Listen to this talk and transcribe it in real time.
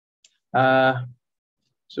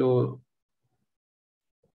So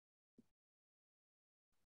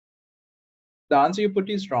the answer you put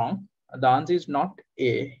is wrong. The answer is not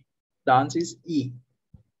A. The answer is E.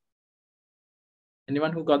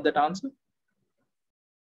 Anyone who got that answer?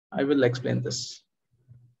 I will explain this.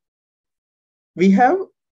 We have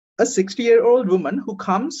a 60-year-old woman who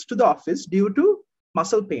comes to the office due to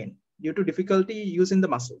muscle pain, due to difficulty using the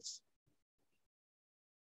muscles.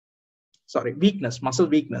 Sorry, weakness, muscle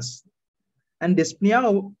weakness, and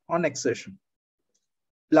dyspnea on exertion.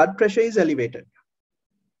 Blood pressure is elevated.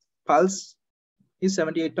 Pulse is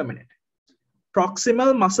 78 per minute.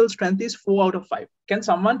 Proximal muscle strength is 4 out of 5. Can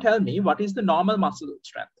someone tell me what is the normal muscle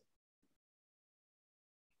strength?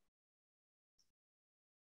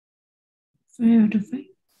 5 out of 5.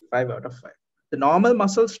 5 out of 5. The normal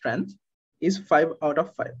muscle strength is 5 out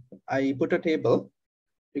of 5. I put a table.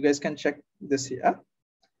 You guys can check this here.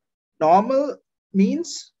 Normal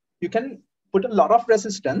means you can put a lot of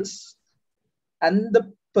resistance and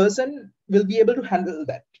the person will be able to handle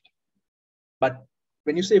that. But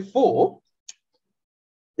when you say 4,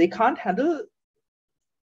 they can't handle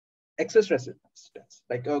excess resistance.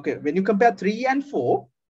 Like, okay, when you compare 3 and 4,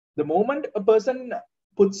 the moment a person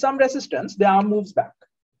puts some resistance, their arm moves back.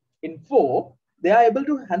 In 4, they are able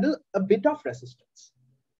to handle a bit of resistance.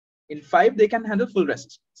 In 5, they can handle full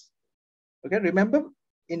resistance. Okay, remember,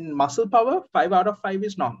 in muscle power, 5 out of 5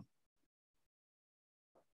 is normal.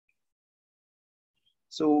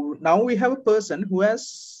 So now we have a person who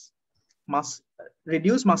has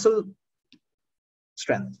reduced muscle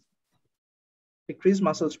strength, decreased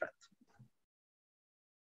muscle strength.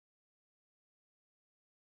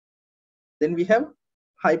 Then we have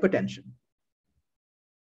hypertension.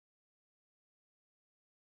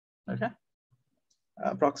 Okay,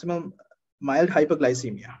 proximal mild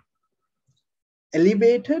hyperglycemia.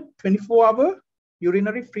 Elevated 24-hour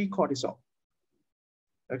urinary free cortisol.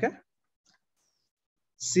 Okay,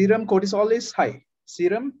 serum cortisol is high.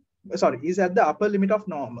 Is at the upper limit of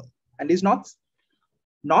normal and is not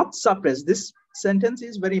suppressed. This sentence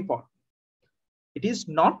is very important. It is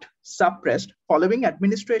not suppressed following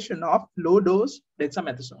administration of low dose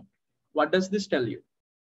dexamethasone. What does this tell you?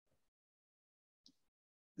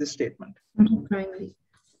 This statement. Primary.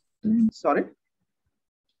 Sorry?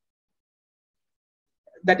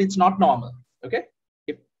 That it's not normal. Okay,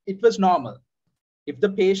 if it was normal, if the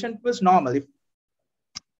patient was normal, if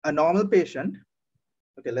a normal patient,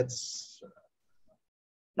 okay,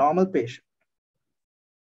 normal patient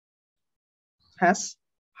has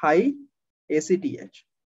high ACTH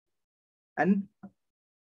and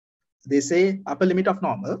they say upper limit of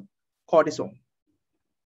normal cortisol.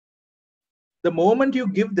 The moment you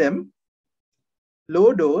give them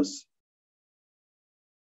low dose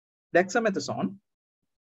dexamethasone,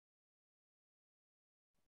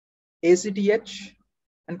 ACTH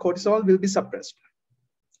and cortisol will be suppressed.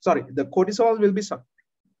 Sorry, the cortisol will be suppressed.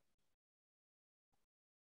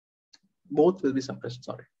 Both will be suppressed,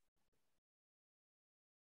 sorry.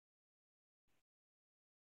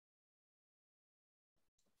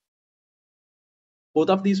 Both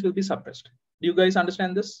of these will be suppressed. Do you guys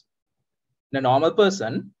understand this? In a normal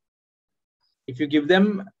person, if you give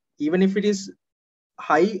them, even if it is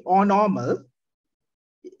high or normal,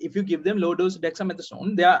 if you give them low dose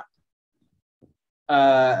dexamethasone,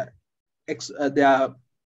 what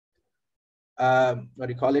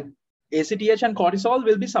do you call it? ACTH and cortisol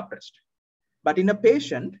will be suppressed. But in a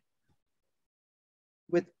patient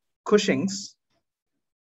with Cushing's,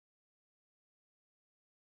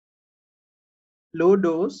 low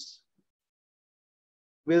dose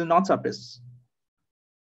will not suppress.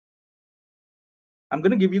 I'm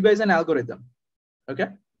going to give you guys an algorithm. Okay.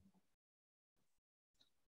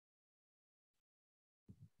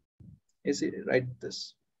 Write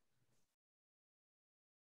this.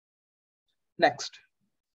 Next.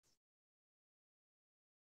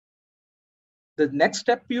 The next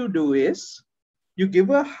step you do is you give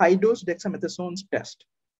a high dose dexamethasone test.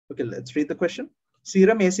 Okay, let's read the question.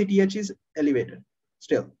 Serum ACTH is elevated.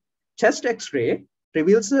 Still, chest X-ray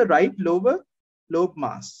reveals the right lower lobe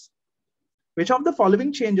mass. Which of the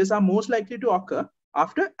following changes are most likely to occur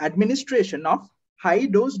after administration of high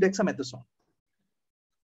dose dexamethasone?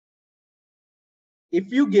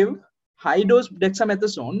 If you give high dose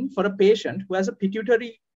dexamethasone for a patient who has a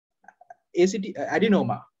pituitary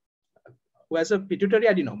adenoma,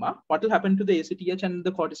 what will happen to the ACTH and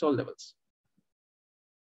the cortisol levels?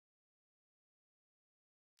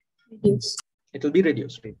 Reduce. It will be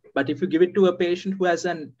reduced. But if you give it to a patient who has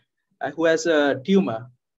a tumor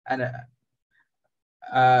and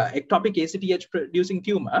ectopic ACTH producing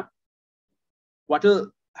tumor, what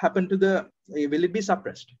will happen to will it be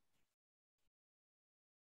suppressed?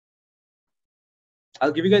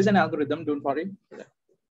 I'll give you guys an algorithm, don't worry.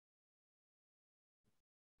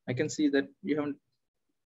 I can see that you haven't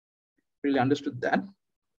really understood that.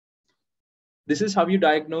 This is how you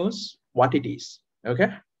diagnose what it is,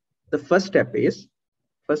 okay? The first step is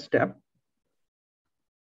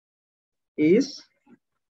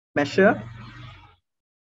measure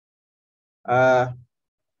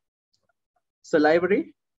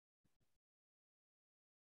salivary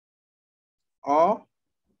or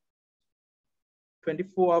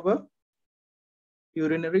 24-hour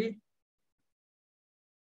urinary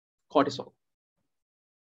cortisol.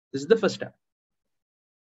 This is the first step.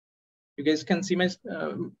 You guys can see my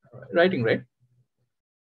writing, right?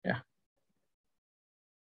 Yeah.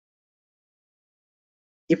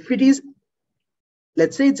 If it is,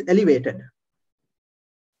 let's say it's elevated,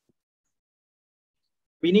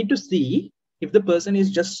 we need to see if the person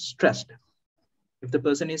is just stressed. If the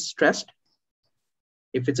person is stressed,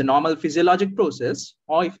 if it's a normal physiologic process,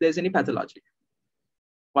 or if there's any pathology.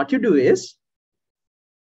 What you do is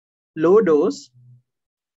low dose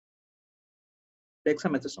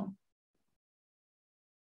dexamethasone.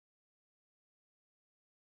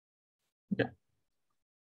 Okay.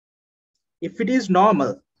 If it is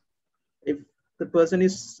normal, if the person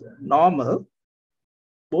is normal,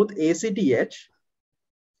 both ACTH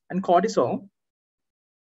and cortisol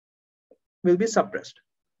will be suppressed.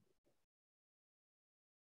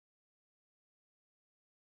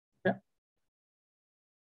 Okay.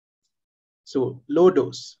 So low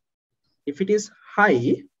dose. If it is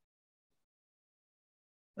high,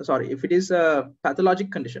 sorry, if it is a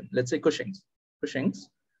pathologic condition, let's say Cushing's,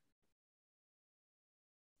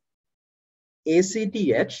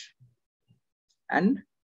 ACTH and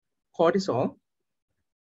cortisol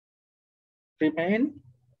remain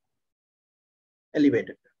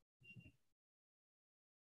elevated.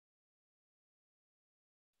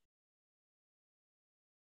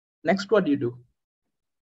 Next, what do you do?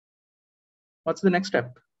 What's the next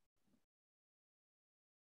step?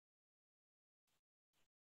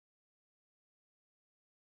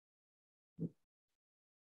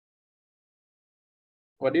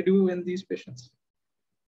 What do you do in these patients?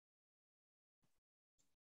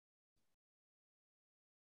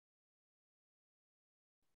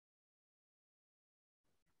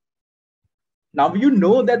 Now you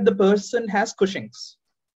know that the person has Cushing's.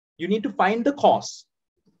 You need to find the cause.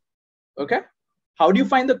 Okay. How do you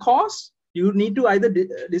find the cause? You need to either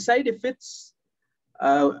decide if it's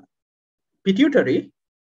pituitary.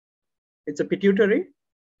 It's a pituitary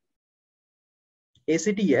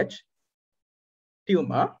ACTH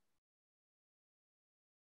tumor,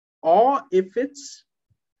 or if it's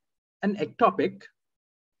an ectopic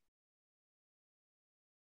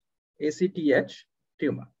ACTH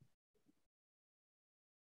tumor.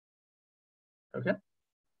 Okay.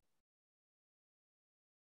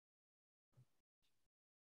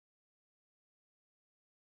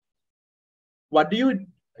 What do you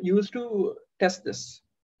use to test this?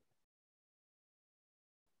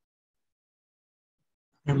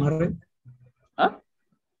 MRI. Huh?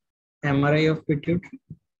 MRI of pituitary.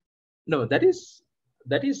 No, that is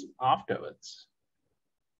afterwards.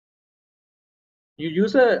 You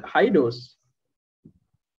use a high dose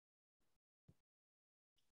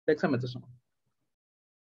dexamethasone.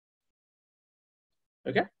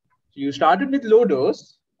 Okay. So you started with low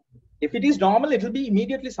dose. If it is normal, it will be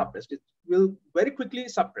immediately suppressed. It will very quickly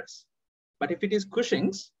suppress. But if it is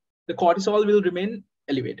Cushing's, the cortisol will remain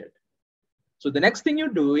elevated. So the next thing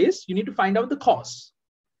you do is you need to find out the cause.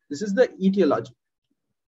 This is the etiology.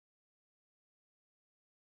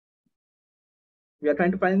 We are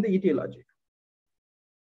trying to find the etiology.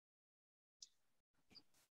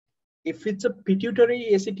 If it's a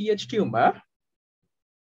pituitary ACTH tumor,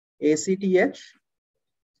 ACTH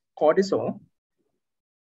cortisol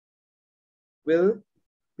will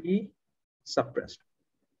be suppressed.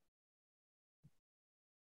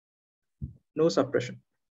 No suppression.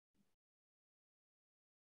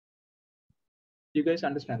 Do you guys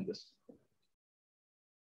understand this?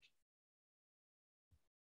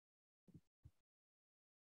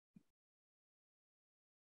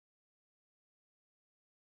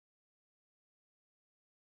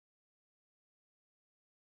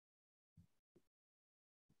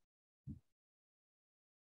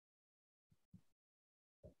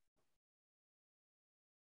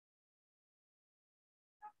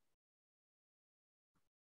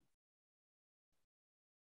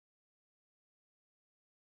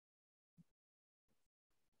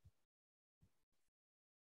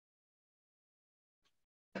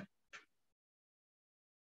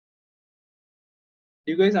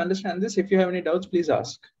 Do you guys understand this? If you have any doubts, please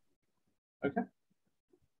ask. Okay.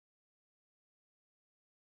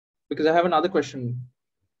 Because I have another question.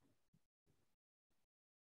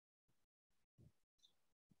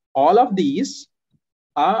 All of these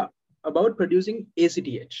are about producing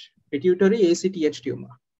ACTH, pituitary ACTH tumor.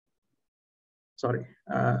 Sorry,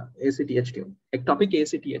 ACTH tumor, ectopic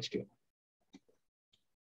ACTH tumor.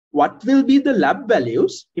 What will be the lab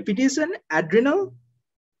values if it is an adrenal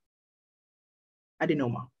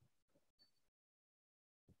adenoma?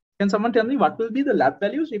 Can someone tell me what will be the lab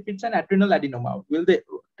values if it's an adrenal adenoma? Will they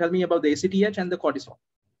tell me about the ACTH and the cortisol?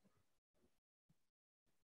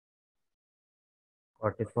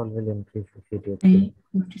 Cortisol will increase ACTH.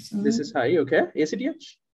 This is high, okay.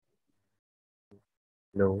 ACTH?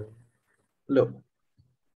 Low. Low.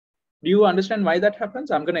 Do you understand why that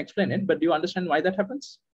happens? I'm going to explain it, but do you understand why that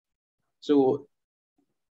happens? So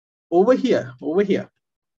over here,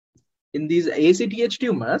 in these ACTH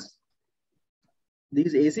tumors,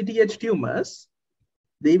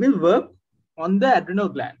 they will work on the adrenal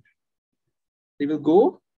gland. They will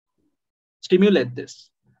go stimulate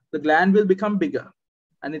this. The gland will become bigger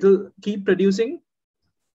and it will keep producing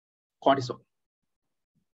cortisol.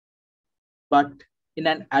 But in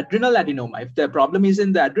an adrenal adenoma, if the problem is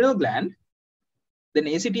in the adrenal gland, then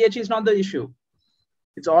ACTH is not the issue.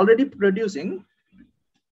 It's already producing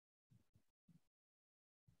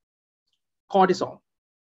cortisol.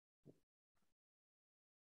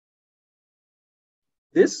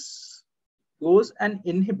 This goes and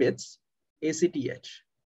inhibits ACTH.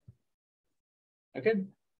 Okay.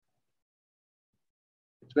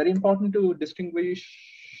 It's very important to distinguish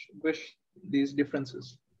these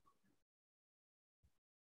differences.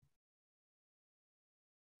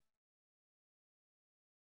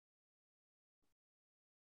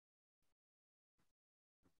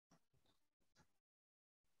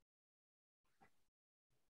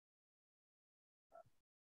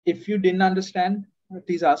 If you didn't understand,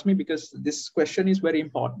 please ask me, because this question is very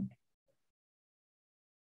important.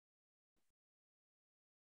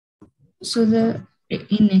 So in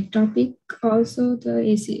ectopic also the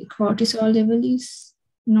AC cortisol level is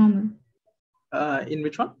normal. In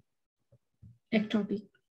which one? Ectopic.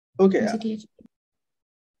 Okay. ACTH.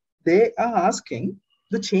 They are asking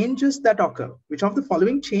the changes that occur. Which of the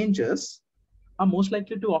following changes are most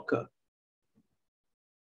likely to occur?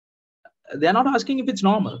 They're not asking if it's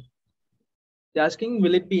normal. They're asking,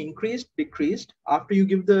 will it be increased, decreased after you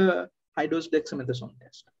give the high dose dexamethasone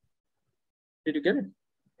test? Did you get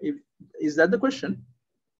it? Is that the question?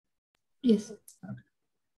 Yes. Okay.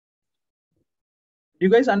 Do you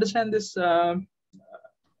guys understand this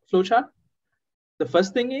flowchart? The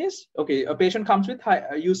first thing is, okay, a patient comes with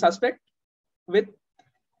you suspect with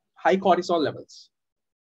high cortisol levels.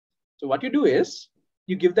 So what you do is,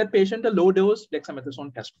 you give that patient a low dose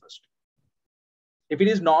dexamethasone test first. If it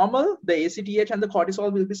is normal, the ACTH and the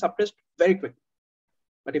cortisol will be suppressed very quickly.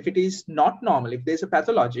 But if it is not normal, if there's a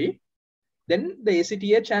pathology, then the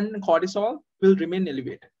ACTH and cortisol will remain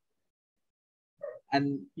elevated.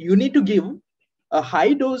 And you need to give a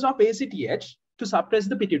high dose of ACTH to suppress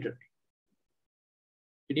the pituitary.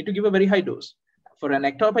 You need to give a very high dose. For an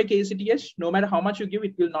ectopic ACTH, no matter how much you give,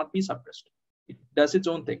 it will not be suppressed. It does its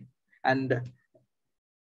own thing. And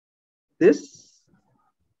this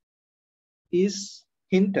is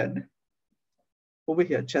hinted over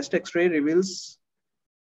here. Chest X-ray reveals.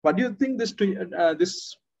 What do you think this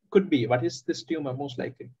could be? What is this tumor most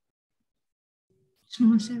likely?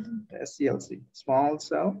 Small cell. SCLC, small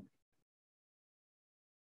cell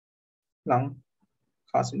lung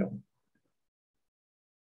carcinoma.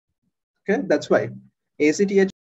 Okay, that's why ACTH